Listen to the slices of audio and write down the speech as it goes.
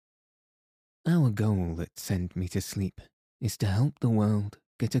Our goal at Send Me to Sleep is to help the world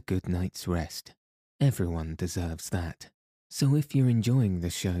get a good night's rest. Everyone deserves that. So if you're enjoying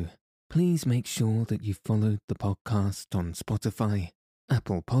the show, please make sure that you've followed the podcast on Spotify,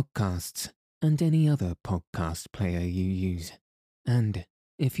 Apple Podcasts, and any other podcast player you use. And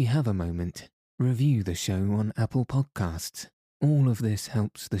if you have a moment, review the show on Apple Podcasts. All of this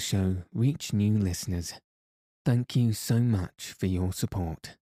helps the show reach new listeners. Thank you so much for your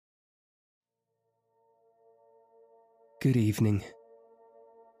support. Good evening.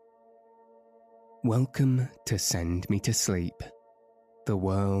 Welcome to Send Me to Sleep, the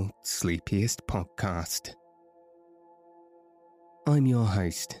world's sleepiest podcast. I'm your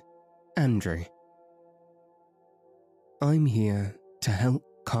host, Andrew. I'm here to help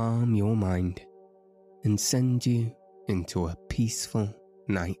calm your mind and send you into a peaceful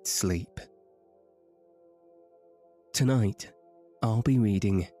night's sleep. Tonight, I'll be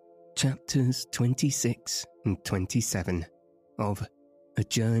reading chapters 26 and 27 of A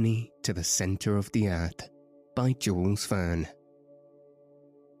Journey to the Center of the Earth by Jules Verne.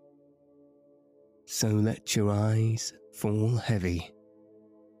 So let your eyes fall heavy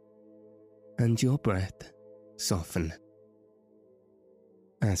and your breath soften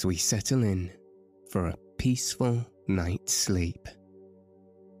as we settle in for a peaceful night's sleep.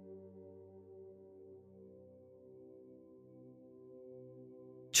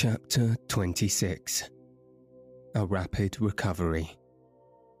 Chapter 26. A Rapid Recovery.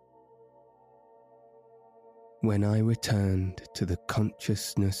 When I returned to the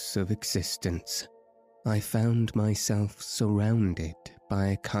consciousness of existence, I found myself surrounded by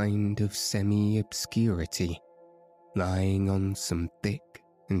a kind of semi-obscurity, lying on some thick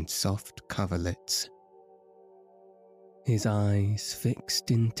and soft coverlets. His eyes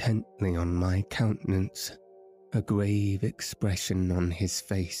fixed intently on my countenance, a grave expression on his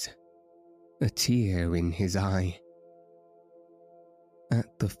face, a tear in his eye.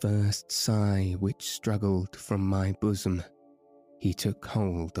 At the first sigh which struggled from my bosom, he took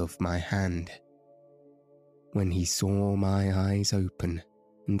hold of my hand. When he saw my eyes open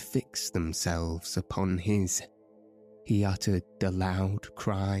and fix themselves upon his, he uttered a loud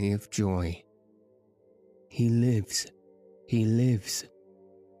cry of joy. "He lives! He lives!"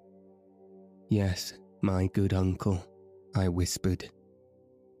 "Yes, my good uncle," I whispered.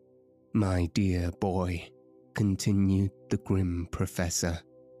 "My dear boy," continued the grim professor,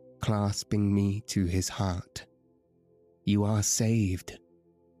 clasping me to his heart, "you are saved."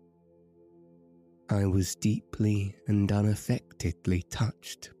 I was deeply and unaffectedly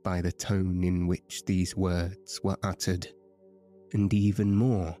touched by the tone in which these words were uttered, and even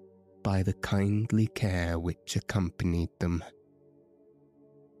more by the kindly care which accompanied them.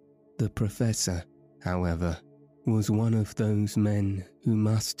 The professor, however, was one of those men who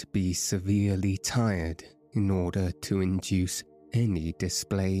must be severely tired in order to induce any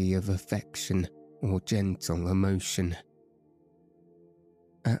display of affection or gentle emotion.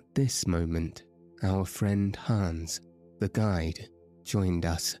 At this moment, our friend Hans, the guide, joined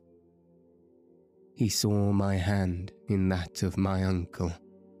us. He saw my hand in that of my uncle,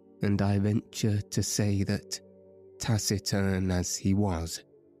 and I venture to say that, taciturn as he was,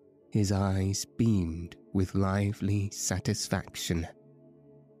 his eyes beamed with lively satisfaction.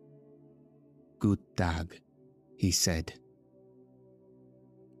 "Good dag," he said.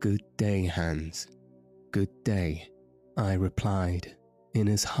 "Good day, Hans. Good day," I replied, in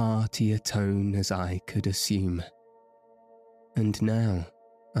as hearty a tone as I could assume. "And now,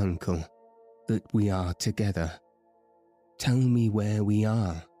 uncle, that we are together, tell me where we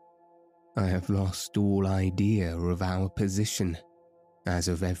are. I have lost all idea of our position, as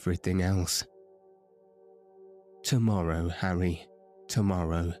of everything else." "Tomorrow, Harry,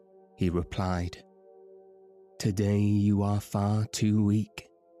 tomorrow," he replied. "Today you are far too weak.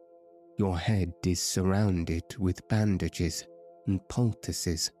 Your head is surrounded with bandages and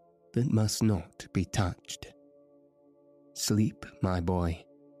poultices that must not be touched. Sleep, my boy,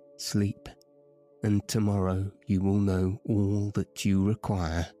 sleep, and tomorrow you will know all that you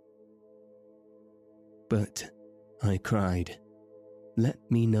require." "But," I cried, "let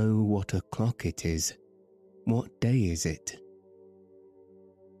me know what o'clock it is. What day is it?"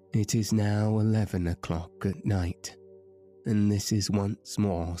 "It is now 11 o'clock at night, and this is once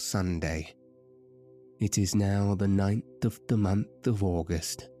more Sunday. It is now the 9th of the month of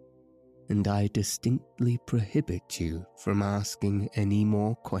August, and I distinctly prohibit you from asking any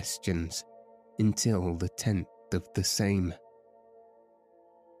more questions until the 10th of the same."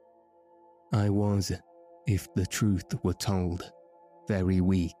 I was, if the truth were told, very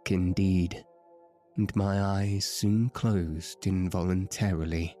weak indeed, and my eyes soon closed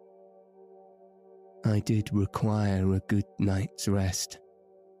involuntarily. I did require a good night's rest,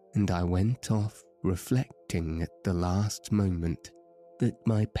 and I went off reflecting at the last moment that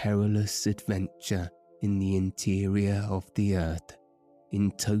my perilous adventure in the interior of the earth,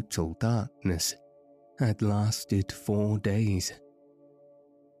 in total darkness, had lasted 4 days.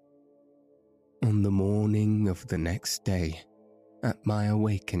 On the morning of the next day, at my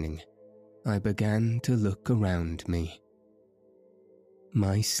awakening, I began to look around me.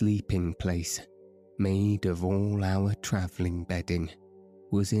 My sleeping place, made of all our travelling bedding,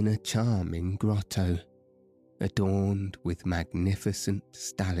 was in a charming grotto, adorned with magnificent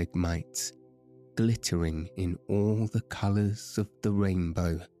stalagmites, glittering in all the colours of the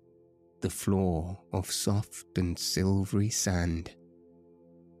rainbow, the floor of soft and silvery sand.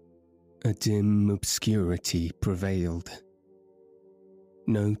 A dim obscurity prevailed.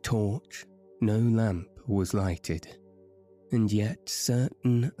 No torch, no lamp was lighted, and yet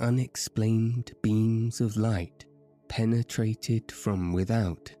certain unexplained beams of light penetrated from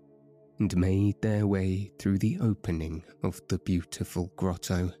without and made their way through the opening of the beautiful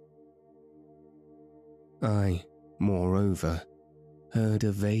grotto. I, moreover, heard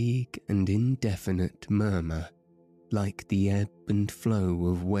a vague and indefinite murmur, like the ebb and flow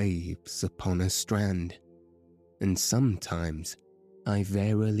of waves upon a strand, and sometimes I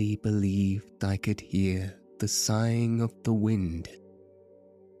verily believed I could hear the sighing of the wind.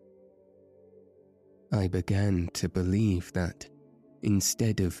 I began to believe that,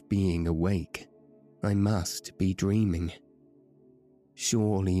 instead of being awake, I must be dreaming.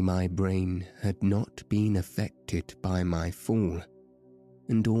 Surely my brain had not been affected by my fall,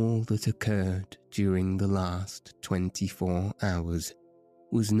 and all that occurred during the last 24 hours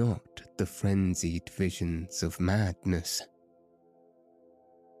was not the frenzied visions of madness.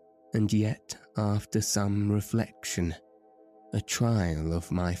 And yet, after some reflection, a trial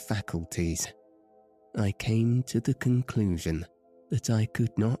of my faculties, I came to the conclusion that I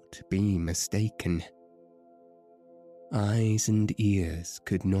could not be mistaken. Eyes and ears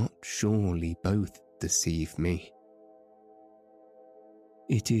could not surely both deceive me.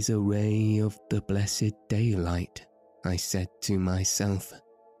 It is a ray of the blessed daylight, I said to myself,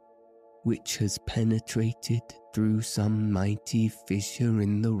 which has penetrated through some mighty fissure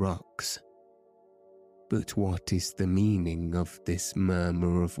in the rocks. But what is the meaning of this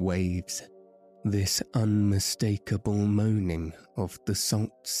murmur of waves, this unmistakable moaning of the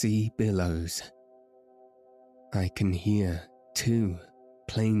salt sea billows? I can hear, too,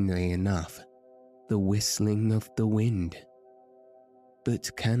 plainly enough, the whistling of the wind.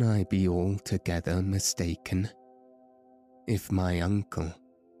 But can I be altogether mistaken? If my uncle,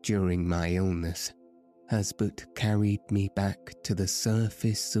 during my illness, has but carried me back to the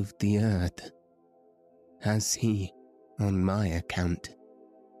surface of the earth, has he, on my account,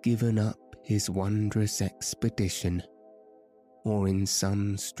 given up his wondrous expedition, or in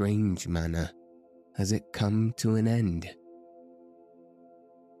some strange manner has it come to an end?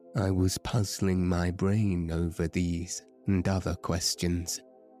 I was puzzling my brain over these and other questions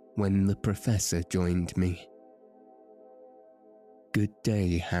when the professor joined me. "Good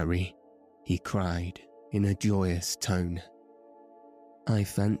day, Harry," he cried in a joyous tone. "I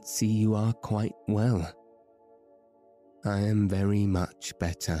fancy you are quite well." "I am very much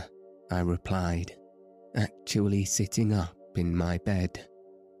better," I replied, actually sitting up in my bed.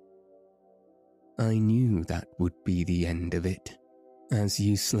 "I knew that would be the end of it, as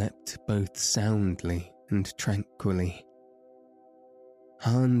you slept both soundly and tranquilly.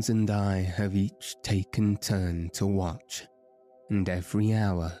 Hans and I have each taken turn to watch, and every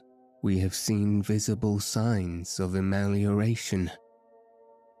hour we have seen visible signs of amelioration."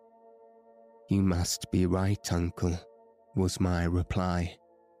 "You must be right, uncle," was my reply,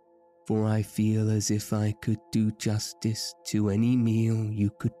 "for I feel as if I could do justice to any meal you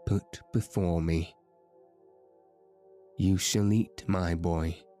could put before me." "You shall eat, my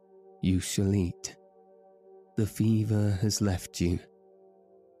boy, you shall eat. The fever has left you.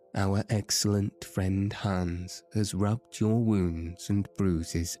 Our excellent friend Hans has rubbed your wounds and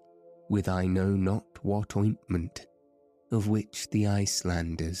bruises with I know not what ointment, of which the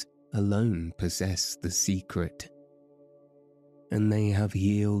Icelanders alone possess the secret. And they have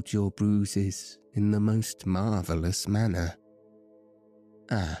healed your bruises in the most marvellous manner.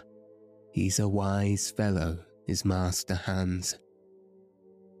 Ah, he's a wise fellow, is Master Hans."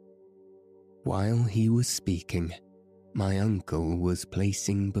 While he was speaking, my uncle was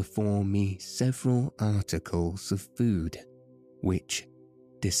placing before me several articles of food, which,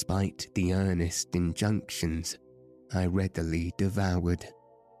 despite the earnest injunctions, I readily devoured.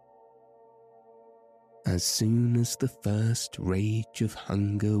 As soon as the first rage of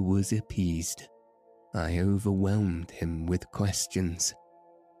hunger was appeased, I overwhelmed him with questions,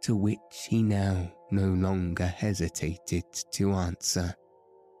 to which he now no longer hesitated to answer.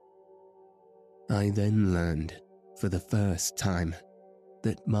 I then learned, for the first time,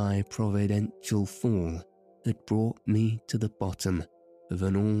 that my providential fall had brought me to the bottom of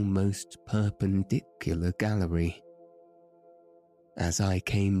an almost perpendicular gallery. As I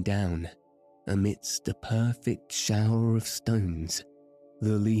came down, amidst a perfect shower of stones,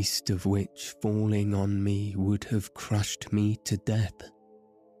 the least of which falling on me would have crushed me to death,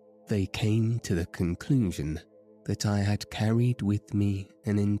 they came to the conclusion that I had carried with me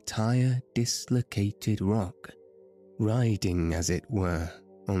an entire dislocated rock, riding, as it were,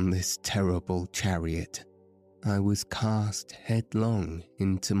 on this terrible chariot. I was cast headlong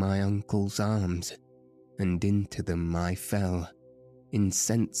into my uncle's arms, and into them I fell,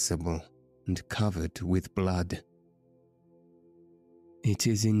 insensible and covered with blood. "It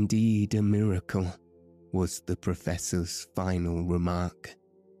is indeed a miracle," was the professor's final remark,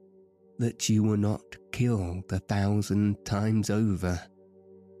 "that you were not killed 1,000 times over.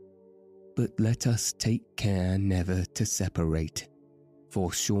 But let us take care never to separate,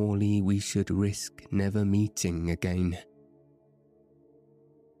 for surely we should risk never meeting again.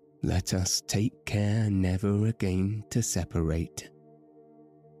 Let us take care never again to separate."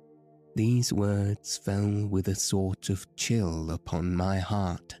 These words fell with a sort of chill upon my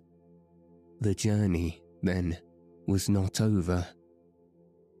heart. The journey, then, was not over.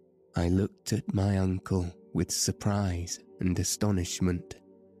 I looked at my uncle with surprise and astonishment.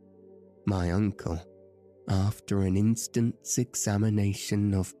 My uncle, after an instant's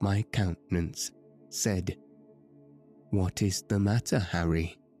examination of my countenance, said, "What is the matter,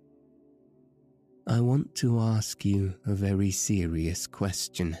 Harry?" "I want to ask you a very serious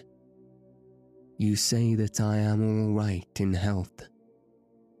question. You say that I am all right in health.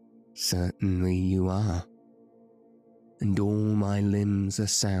 Certainly you are. And all my limbs are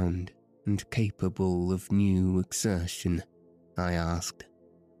sound and capable of new exertion?" I asked.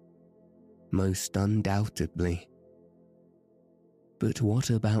 "Most undoubtedly." "But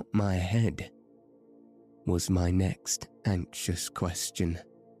what about my head?" was my next anxious question.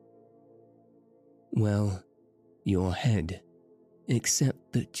 "Well, your head,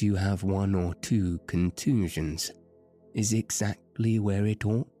 except that you have 1 or 2 contusions, is exactly where it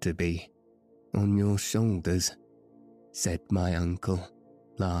ought to be, on your shoulders," said my uncle,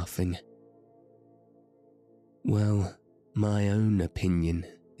 laughing. "Well, my own opinion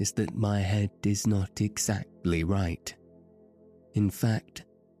is that my head is not exactly right. In fact,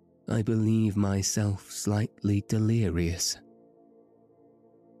 I believe myself slightly delirious."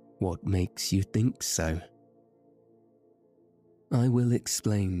 "What makes you think so?" "I will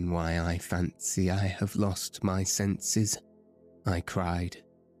explain why I fancy I have lost my senses," I cried.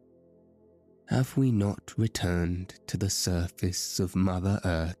 "Have we not returned to the surface of Mother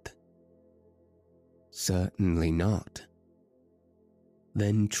Earth?" "Certainly not."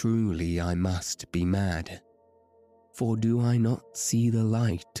 "Then truly I must be mad. For do I not see the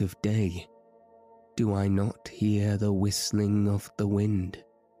light of day? Do I not hear the whistling of the wind?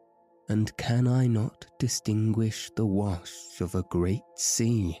 And can I not distinguish the wash of a great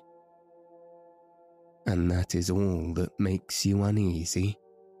sea?" "And that is all that makes you uneasy?"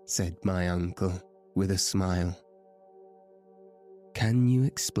 said my uncle with a smile. "Can you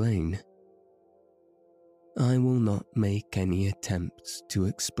explain?" "I will not make any attempts to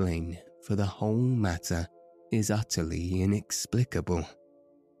explain, for the whole matter is utterly inexplicable.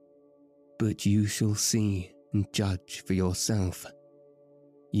 But you shall see and judge for yourself.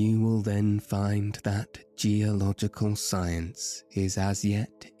 You will then find that geological science is as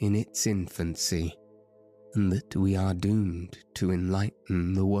yet in its infancy, and that we are doomed to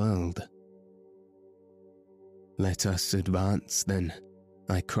enlighten the world." "Let us advance then,"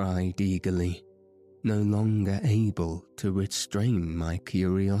 I cried eagerly, no longer able to restrain my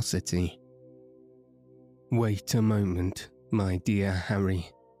curiosity. "Wait a moment, my dear Harry,"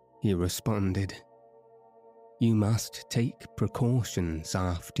 he responded. "You must take precautions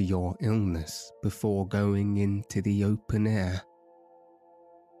after your illness before going into the open air."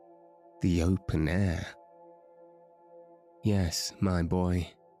 "The open air?" "Yes, my boy.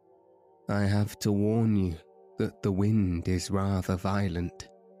 I have to warn you that the wind is rather violent,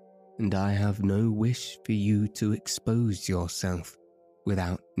 and I have no wish for you to expose yourself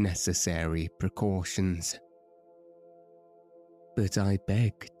without necessary precautions. But I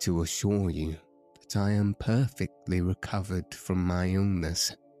beg to assure you that I am perfectly recovered from my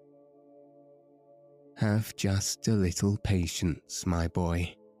illness. Have just a little patience, my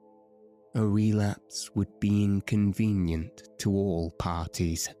boy. A relapse would be inconvenient to all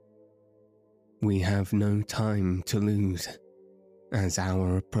parties. We have no time to lose, as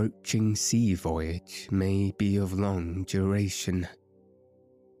our approaching sea voyage may be of long duration."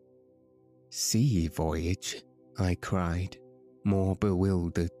 "Sea voyage?" I cried, more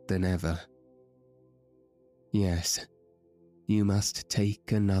bewildered than ever. "Yes, you must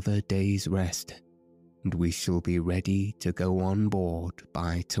take another day's rest, and we shall be ready to go on board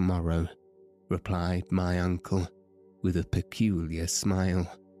by tomorrow," replied my uncle with a peculiar smile.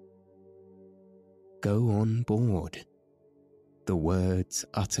 "Go on board?" The words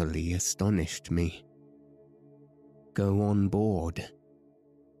utterly astonished me. Go on board?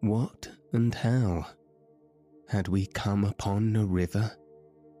 What and how? Had we come upon a river,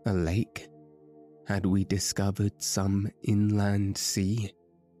 a lake? Had we discovered some inland sea?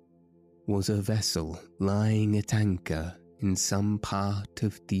 Was a vessel lying at anchor in some part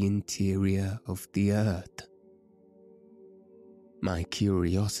of the interior of the earth? My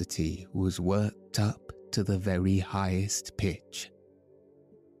curiosity was worked up to the very highest pitch.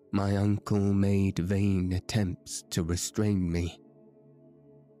 My uncle made vain attempts to restrain me.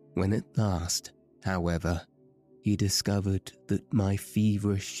 When at last, however, he discovered that my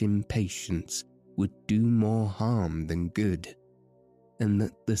feverish impatience would do more harm than good, and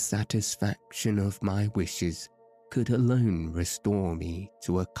that the satisfaction of my wishes could alone restore me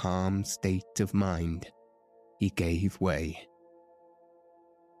to a calm state of mind, he gave way.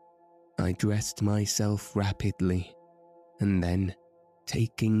 I dressed myself rapidly, and then,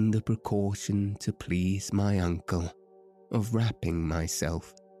 taking the precaution to please my uncle of wrapping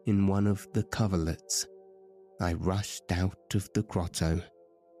myself in one of the coverlets, I rushed out of the grotto.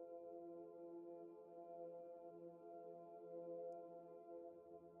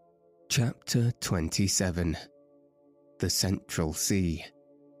 Chapter 27. The Central Sea.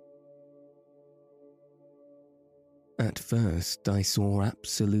 At first I saw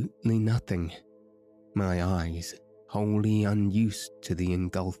absolutely nothing. My eyes, wholly unused to the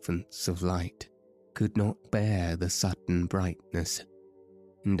engulfance of light, could not bear the sudden brightness,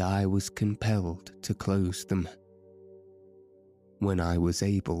 and I was compelled to close them. When I was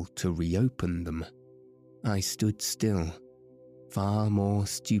able to reopen them, I stood still, far more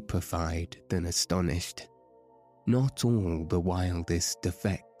stupefied than astonished. Not all the wildest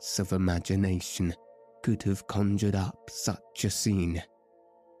effects of imagination could have conjured up such a scene.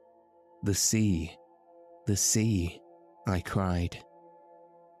 The sea, I cried.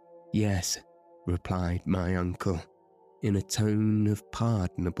 Yes, replied my uncle, in a tone of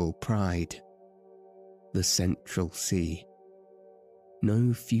pardonable pride. The Central Sea.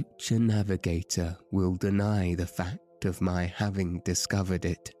 No future navigator will deny the fact of my having discovered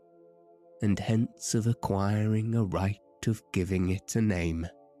it, and hence of acquiring a right of giving it a name.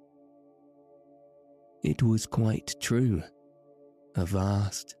 It was quite true. A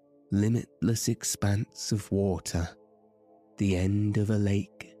vast, limitless expanse of water, the end of a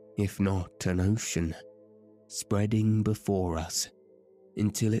lake, if not an ocean, spreading before us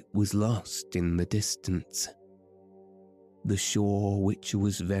until it was lost in the distance. The shore, which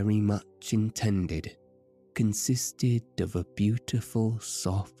was very much intended, consisted of a beautiful,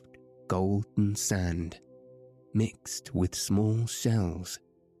 soft, golden sand, mixed with small shells,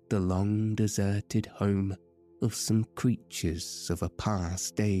 the long deserted home of some creatures of a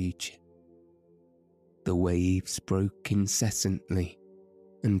past age. The waves broke incessantly,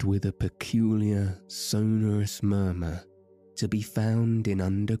 and with a peculiar sonorous murmur to be found in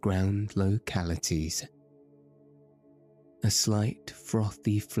underground localities. A slight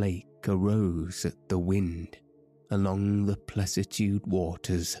frothy flake arose at the wind along the plecitude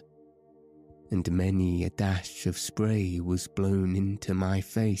waters, and many a dash of spray was blown into my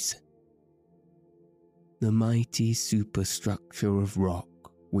face. The mighty superstructure of rock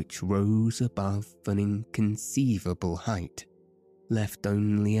which rose above an inconceivable height left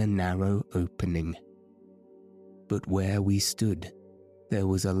only a narrow opening. But where we stood, there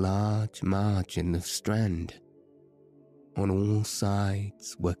was a large margin of strand. On all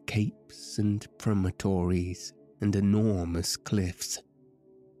sides were capes and promontories and enormous cliffs,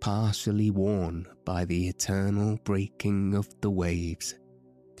 partially worn by the eternal breaking of the waves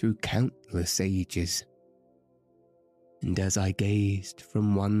through countless ages. And as I gazed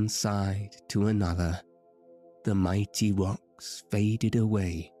from one side to another, the mighty rocks faded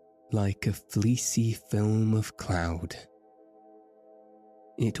away like a fleecy film of cloud.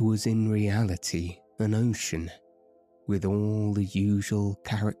 It was in reality an ocean, with all the usual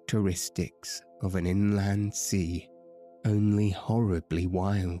characteristics of an inland sea, only horribly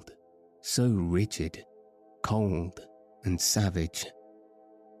wild, so rigid, cold, and savage.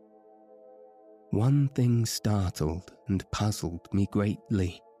 One thing startled and puzzled me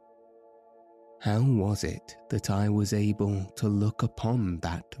greatly. How was it that I was able to look upon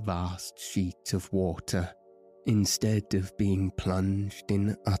that vast sheet of water instead of being plunged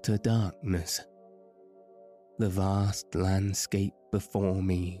in utter darkness? The vast landscape before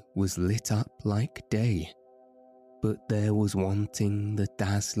me was lit up like day, but there was wanting the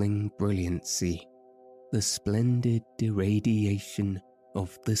dazzling brilliancy, the splendid irradiation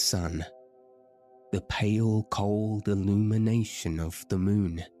of the sun, the pale cold illumination of the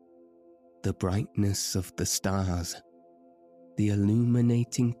moon, the brightness of the stars, the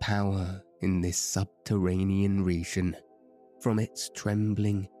illuminating power in this subterranean region, from its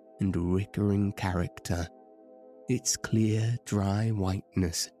trembling and rickering character, its clear dry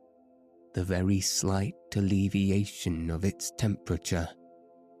whiteness, the very slight alleviation of its temperature,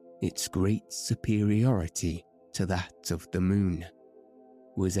 its great superiority to that of the moon,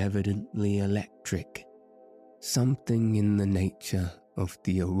 was evidently electric, something in the nature of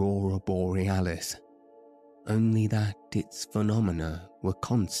the aurora borealis, only that its phenomena were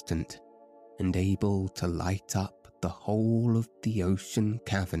constant and able to light up the whole of the ocean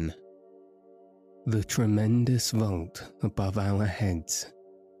cavern. The tremendous vault above our heads,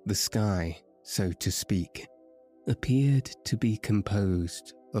 the sky, so to speak, appeared to be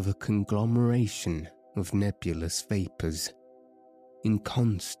composed of a conglomeration of nebulous vapours, in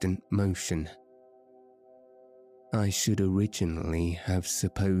constant motion. I should originally have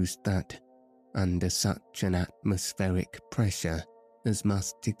supposed that, under such an atmospheric pressure as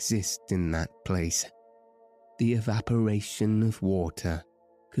must exist in that place, the evaporation of water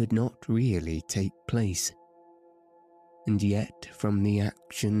could not really take place, and yet from the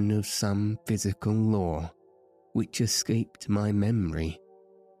action of some physical law which escaped my memory,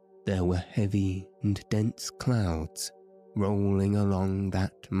 there were heavy and dense clouds rolling along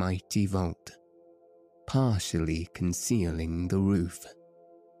that mighty vault, partially concealing the roof.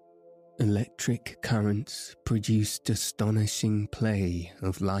 Electric currents produced astonishing play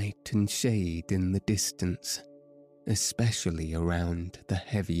of light and shade in the distance, especially around the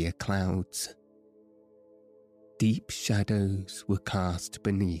heavier clouds. Deep shadows were cast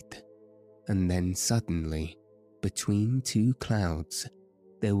beneath, and then suddenly, between two clouds,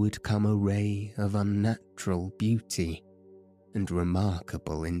 there would come a ray of unnatural beauty and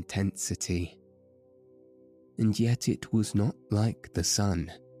remarkable intensity. And yet it was not like the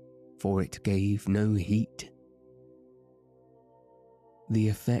sun, for it gave no heat. The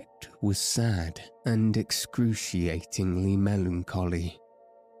effect was sad and excruciatingly melancholy.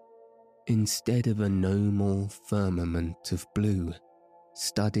 Instead of a normal firmament of blue,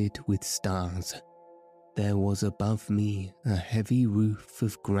 studded with stars, there was above me a heavy roof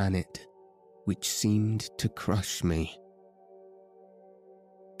of granite which seemed to crush me.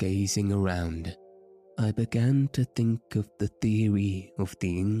 Gazing around, I began to think of the theory of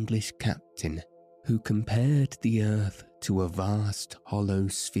the English captain who compared the earth to a vast hollow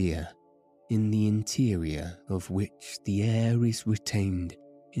sphere, in the interior of which the air is retained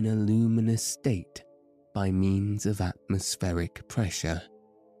in a luminous state by means of atmospheric pressure,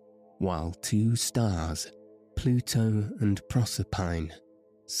 while two stars, Pluto and Proserpine,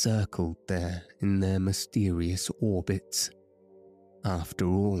 circled there in their mysterious orbits. After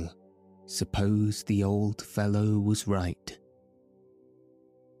all, suppose the old fellow was right.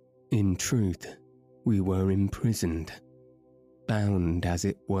 In truth, we were imprisoned, bound as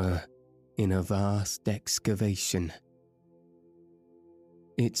it were, in a vast excavation.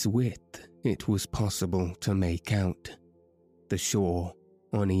 Its width it was possible to make out, the shore,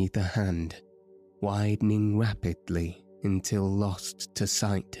 on either hand, widening rapidly until lost to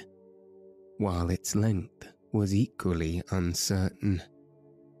sight, while its length was equally uncertain.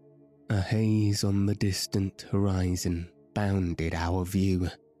 A haze on the distant horizon bounded our view.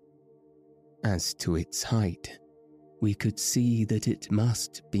 As to its height, we could see that it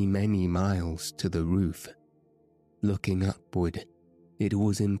must be many miles to the roof. Looking upward, it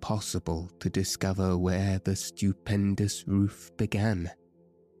was impossible to discover where the stupendous roof began.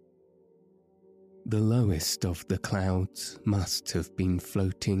 The lowest of the clouds must have been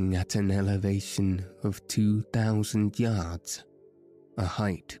floating at an elevation of 2,000 yards, a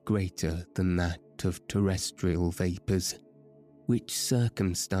height greater than that of terrestrial vapours, which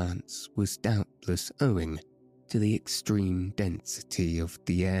circumstance was doubtless owing to the extreme density of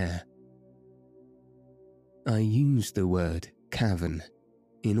the air. I use the word cavern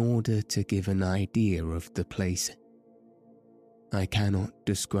in order to give an idea of the place. I cannot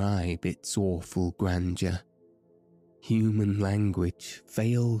describe its awful grandeur. Human language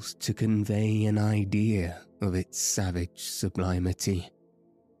fails to convey an idea of its savage sublimity.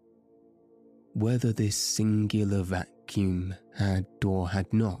 Whether this singular vacuum vacuum had or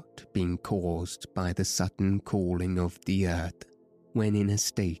had not been caused by the sudden cooling of the earth when in a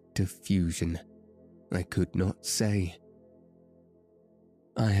state of fusion, I could not say.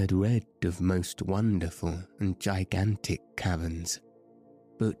 I had read of most wonderful and gigantic caverns,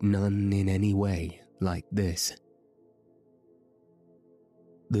 but none in any way like this.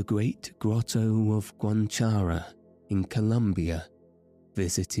 The great grotto of Guanchara in Colombia,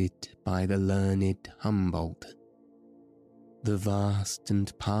 visited by the learned Humboldt. The vast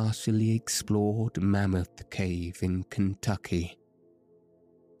and partially explored Mammoth Cave in Kentucky.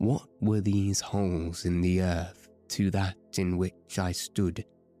 What were these holes in the earth to that in which I stood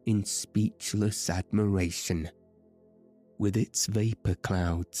in speechless admiration, with its vapour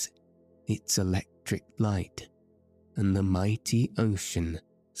clouds, its electric light, and the mighty ocean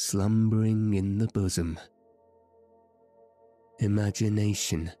slumbering in the bosom?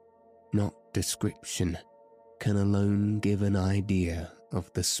 Imagination, not description, can alone give an idea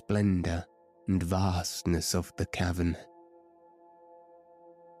of the splendour and vastness of the cavern.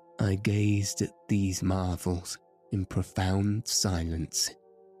 I gazed at these marvels in profound silence.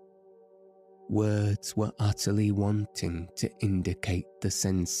 Words were utterly wanting to indicate the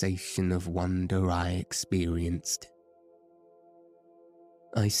sensation of wonder I experienced.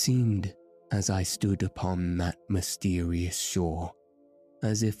 I seemed, as I stood upon that mysterious shore,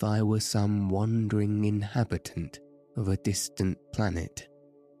 as if I were some wandering inhabitant of a distant planet,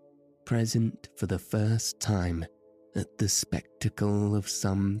 present for the first time at the spectacle of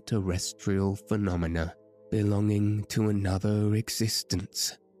some terrestrial phenomena belonging to another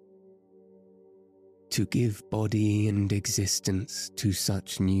existence. To give body and existence to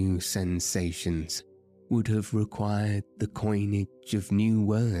such new sensations would have required the coinage of new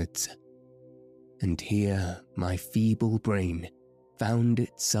words, and here my feeble brain found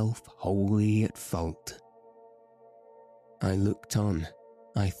itself wholly at fault. I looked on,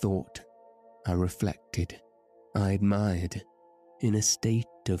 I thought, I reflected, I admired, in a state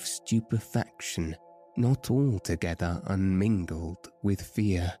of stupefaction not altogether unmingled with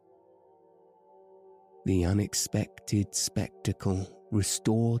fear. The unexpected spectacle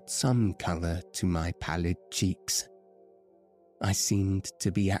restored some colour to my pallid cheeks. I seemed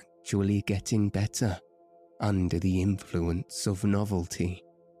to be actually getting better under the influence of novelty.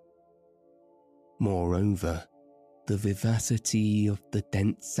 Moreover, the vivacity of the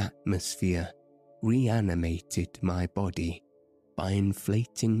dense atmosphere reanimated my body by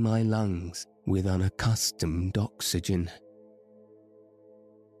inflating my lungs with unaccustomed oxygen.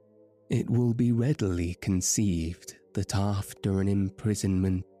 It will be readily conceived that after an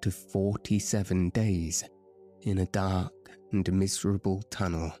imprisonment of 47 days in a dark and miserable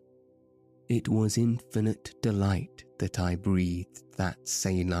tunnel, it was infinite delight that I breathed that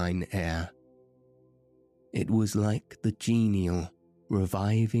saline air. It was like the genial,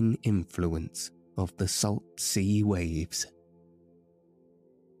 reviving influence of the salt sea waves.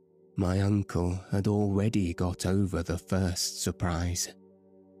 My uncle had already got over the first surprise.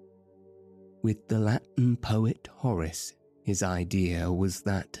 With the Latin poet Horace, his idea was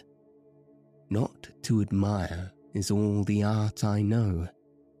that not to admire is all the art I know,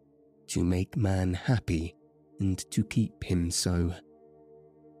 to make man happy and to keep him so.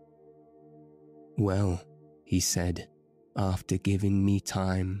 Well, he said, after giving me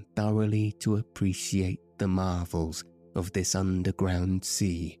time thoroughly to appreciate the marvels of this underground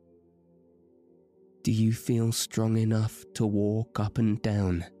sea, do you feel strong enough to walk up and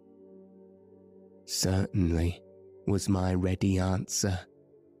down? Certainly, was my ready answer.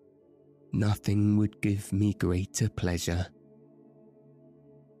 Nothing would give me greater pleasure.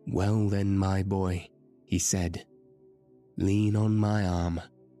 Well then, my boy, he said, lean on my arm,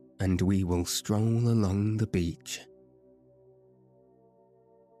 and we will stroll along the beach.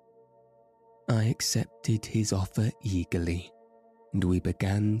 I accepted his offer eagerly, and we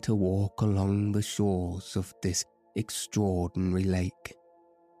began to walk along the shores of this extraordinary lake.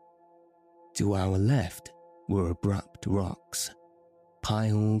 To our left were abrupt rocks,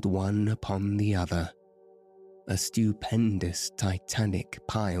 piled one upon the other, a stupendous titanic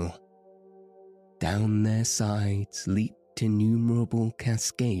pile. Down their sides leaped innumerable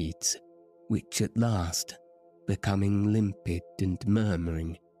cascades, which at last, becoming limpid and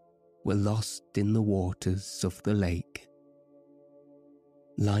murmuring, were lost in the waters of the lake.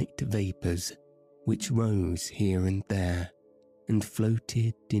 Light vapours, which rose here and there, and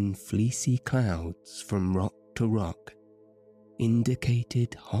floated in fleecy clouds from rock to rock,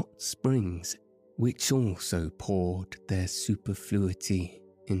 indicated hot springs which also poured their superfluity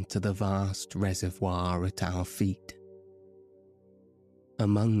into the vast reservoir at our feet.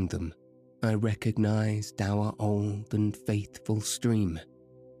 Among them I recognized our old and faithful stream,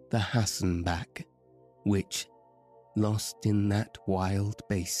 the Hassenbach, which, lost in that wild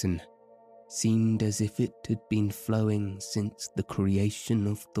basin, seemed as if it had been flowing since the creation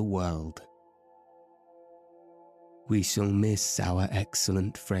of the world. "We shall miss our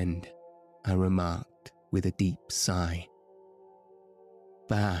excellent friend," I remarked with a deep sigh.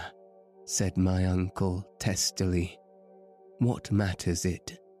 "Bah," said my uncle testily, "what matters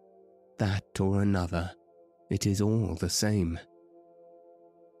it? That or another, it is all the same."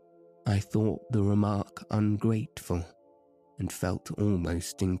 I thought the remark ungrateful, and felt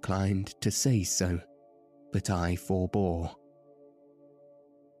almost inclined to say so, but I forbore.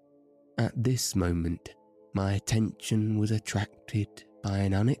 At this moment, my attention was attracted by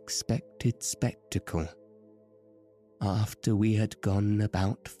an unexpected spectacle. After we had gone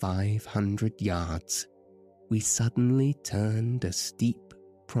about 500 yards, we suddenly turned a steep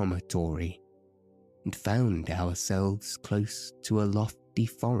promontory and found ourselves close to a lofty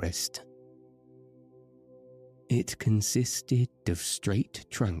forest. It consisted of straight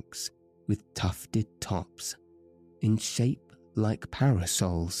trunks with tufted tops, in shape like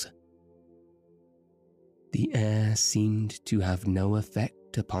parasols. The air seemed to have no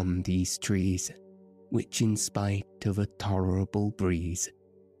effect upon these trees, which, in spite of a tolerable breeze,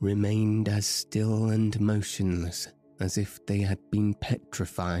 remained as still and motionless as if they had been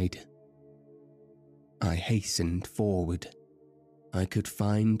petrified. I hastened forward. I could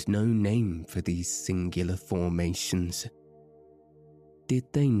find no name for these singular formations.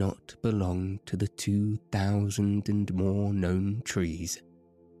 Did they not belong to the 2,000 and more known trees,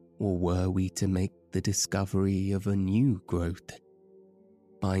 or were we to make the discovery of a new growth?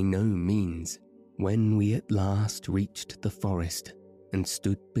 By no means. When we at last reached the forest and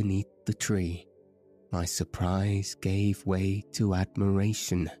stood beneath the tree, my surprise gave way to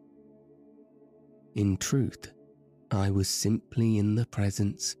admiration. In truth, I was simply in the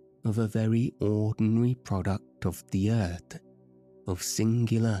presence of a very ordinary product of the earth, of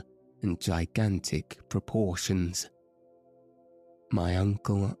singular and gigantic proportions. My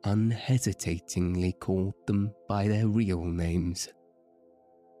uncle unhesitatingly called them by their real names.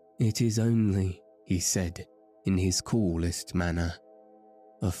 "It is only," he said in his coolest manner,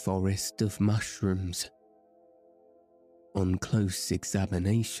 "a forest of mushrooms." On close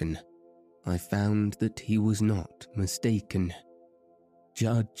examination, I found that he was not mistaken.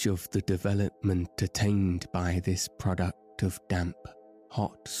 Judge of the development attained by this product of damp,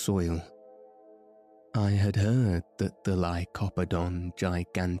 hot soil. I had heard that the Lycopodon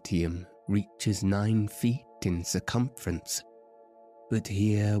giganteum reaches 9 feet in circumference, but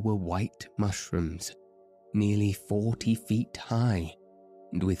here were white mushrooms, nearly 40 feet high,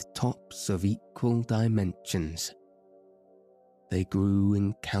 and with tops of equal dimensions. They grew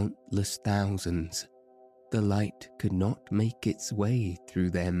in countless thousands. The light could not make its way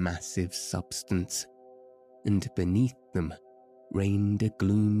through their massive substance, and beneath them reigned a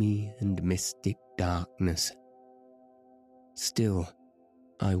gloomy and mystic darkness. Still,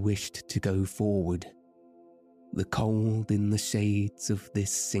 I wished to go forward. The cold in the shades of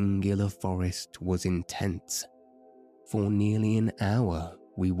this singular forest was intense. For nearly an hour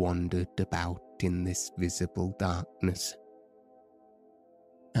we wandered about in this visible darkness.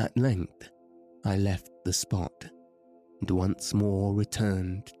 At length, I left the spot, and once more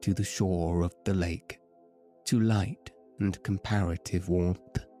returned to the shore of the lake, to light and comparative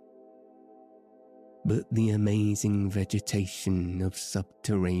warmth. But the amazing vegetation of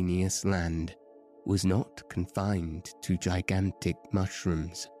subterraneous land was not confined to gigantic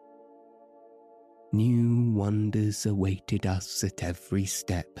mushrooms. New wonders awaited us at every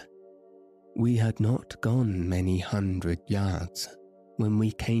step. We had not gone many 100 yards when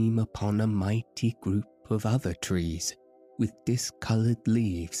we came upon a mighty group of other trees with discoloured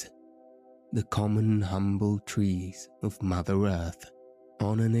leaves, the common humble trees of Mother Earth,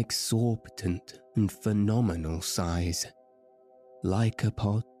 on an exorbitant and phenomenal size,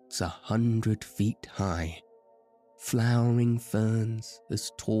 lycopods 100 feet high, flowering ferns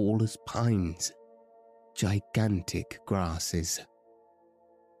as tall as pines, gigantic grasses.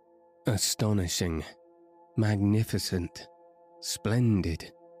 "Astonishing, magnificent,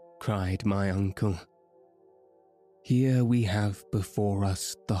 splendid," cried my uncle. "Here we have before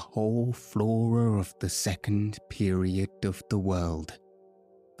us the whole flora of the second period of the world,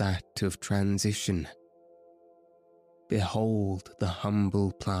 that of transition. Behold the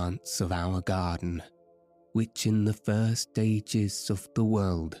humble plants of our garden, which in the first ages of the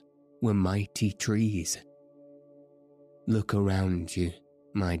world were mighty trees. Look around you,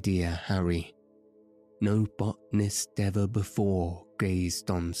 my dear Harry. No botanist ever before gazed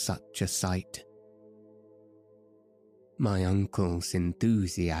on such a sight. My uncle's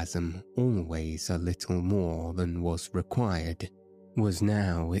enthusiasm, always a little more than was required, was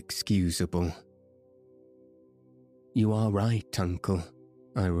now excusable. "You are right, uncle,"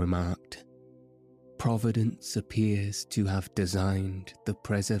 I remarked. "Providence appears to have designed the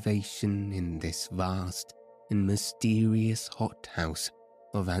preservation in this vast and mysterious hothouse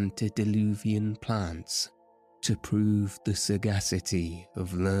of antediluvian plants to prove the sagacity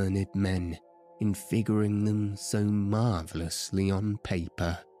of learned men in figuring them so marvellously on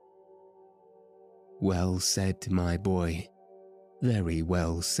paper." "Well said, my boy, very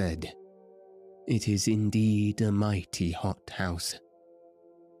well said. It is indeed a mighty hothouse.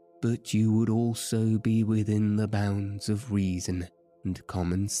 But you would also be within the bounds of reason and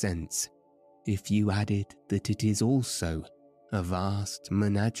common sense if you added that it is also a vast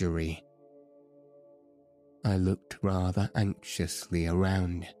menagerie." I looked rather anxiously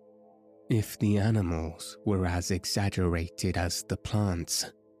around. If the animals were as exaggerated as the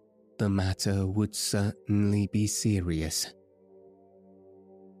plants, the matter would certainly be serious.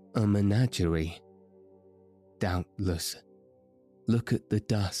 A menagerie? Doubtless. Look at the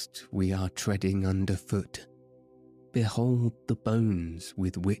dust we are treading underfoot. Behold the bones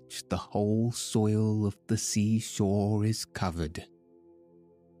with which the whole soil of the seashore is covered.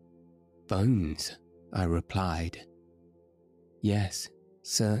 "Bones?" I replied. "Yes,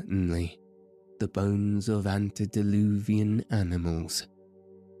 certainly, the bones of antediluvian animals."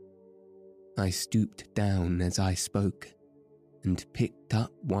 I stooped down as I spoke and picked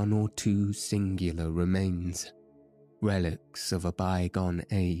up one or two singular remains, relics of a bygone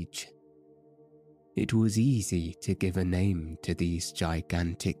age. It was easy to give a name to these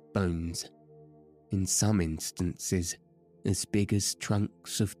gigantic bones, in some instances as big as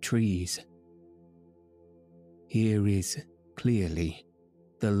trunks of trees. "Here is, clearly,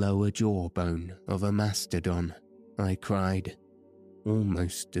 the lower jawbone of a mastodon," I cried,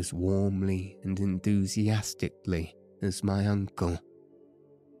 almost as warmly and enthusiastically as my uncle.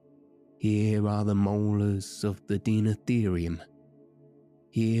 "Here are the molars of the Deinotherium.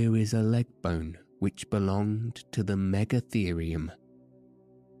 Here is a leg bone which belonged to the Megatherium.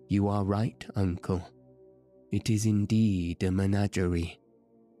 You are right, uncle. It is indeed a menagerie,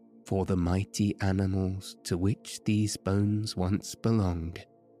 for the mighty animals to which these bones once belonged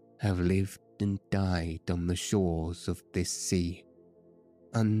have lived and died on the shores of this sea,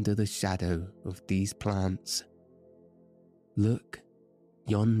 under the shadow of these plants. Look,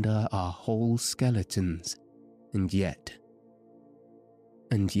 yonder are whole skeletons, and yet,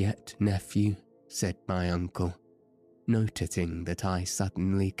 nephew," said my uncle, noticing that I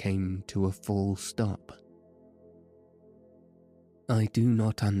suddenly came to a full stop. "I do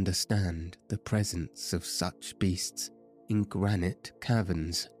not understand the presence of such beasts in granite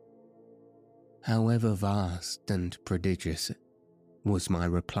caverns, however vast and prodigious," was my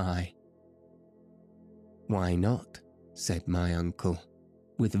reply. "Why not?" said my uncle,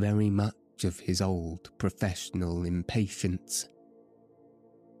 with very much of his old professional impatience.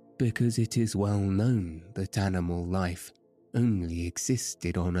 "Because it is well known that animal life only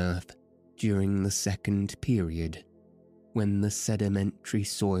existed on Earth during the second period, when the sedimentary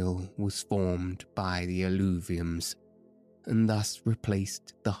soil was formed by the alluviums, and thus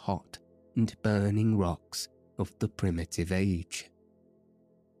replaced the hot and burning rocks of the primitive age.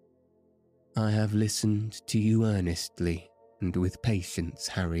 I have listened to you earnestly and with patience,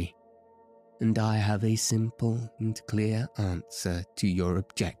 Harry, and I have a simple and clear answer to your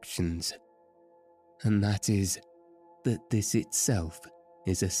objections, and that is that this itself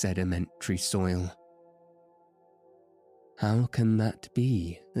is a sedimentary soil. How can that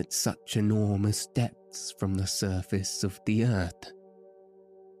be at such enormous depths from the surface of the earth?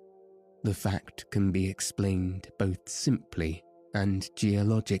 The fact can be explained both simply and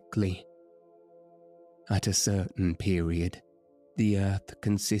geologically. At a certain period, the earth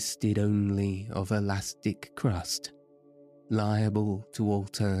consisted only of elastic crust, liable to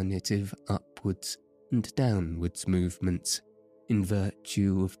alternative upwards and downwards movements in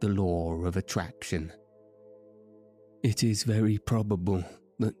virtue of the law of attraction. It is very probable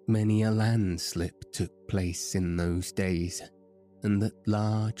that many a landslip took place in those days, and that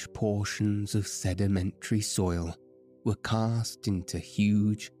large portions of sedimentary soil were cast into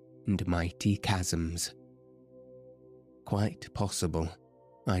huge and mighty chasms. Quite possible,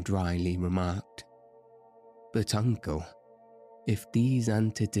 I dryly remarked. But uncle, if these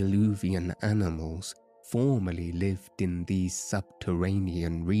antediluvian animals formerly lived in these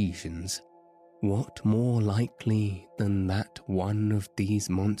subterranean regions, what more likely than that one of these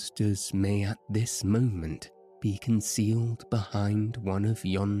monsters may at this moment be concealed behind one of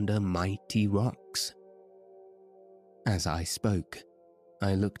yonder mighty rocks? As I spoke,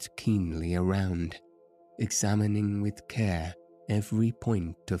 I looked keenly around, examining with care every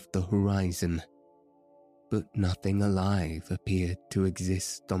point of the horizon, but nothing alive appeared to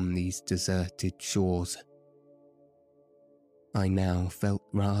exist on these deserted shores. I now felt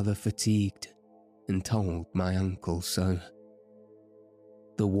rather fatigued, and told my uncle so.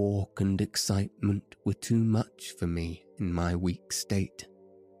 The walk and excitement were too much for me in my weak state.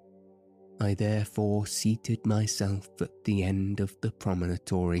 I therefore seated myself at the end of the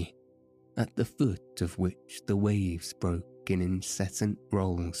promontory, at the foot of which the waves broke in incessant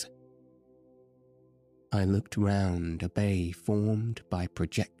rolls. I looked round a bay formed by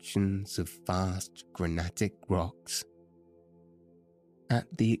projections of vast granitic rocks.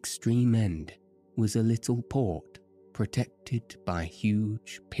 At the extreme end was a little port protected by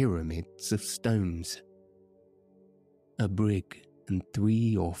huge pyramids of stones. A brig and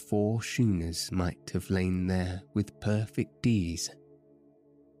 3 or 4 schooners might have lain there with perfect ease.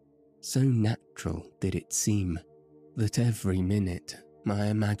 So natural did it seem that every minute my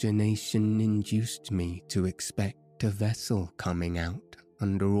imagination induced me to expect a vessel coming out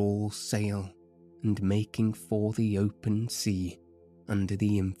under all sail and making for the open sea under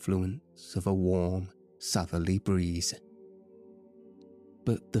the influence of a warm southerly breeze.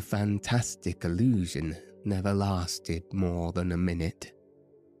 But the fantastic illusion never lasted more than a minute.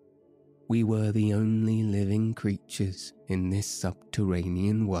 We were the only living creatures in this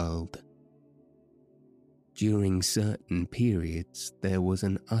subterranean world. During certain periods there was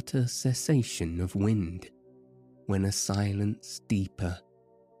an utter cessation of wind, when a silence deeper,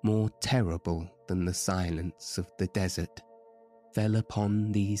 more terrible than the silence of the desert, fell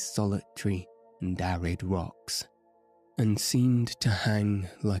upon these solitary and arid rocks, and seemed to hang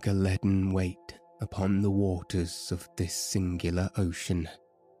like a leaden weight upon the waters of this singular ocean.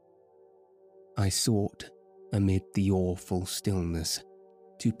 I sought, amid the awful stillness,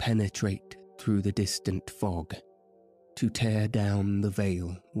 to penetrate through the distant fog, to tear down the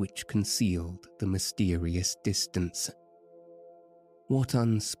veil which concealed the mysterious distance. What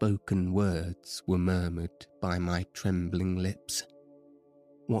unspoken words were murmured by my trembling lips?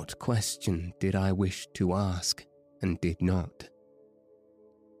 What question did I wish to ask and did not?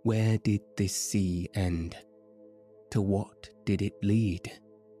 Where did this sea end? To what did it lead?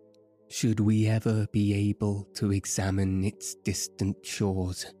 Should we ever be able to examine its distant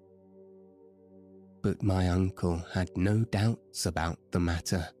shores? But my uncle had no doubts about the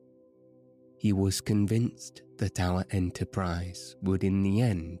matter. He was convinced that our enterprise would in the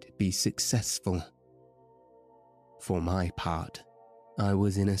end be successful. For my part, I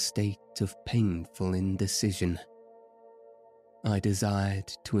was in a state of painful indecision. I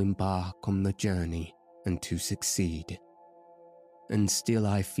desired to embark on the journey and to succeed, and still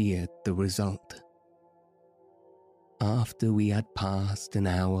I feared the result. After we had passed an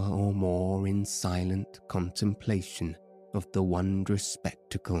hour or more in silent contemplation of the wondrous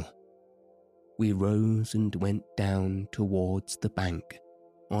spectacle, we rose and went down towards the bank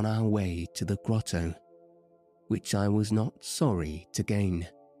on our way to the grotto, which I was not sorry to gain.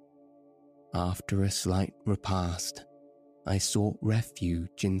 After a slight repast, I sought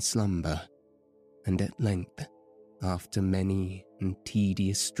refuge in slumber, and at length, after many and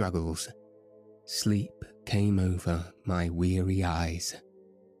tedious struggles, sleep came over my weary eyes.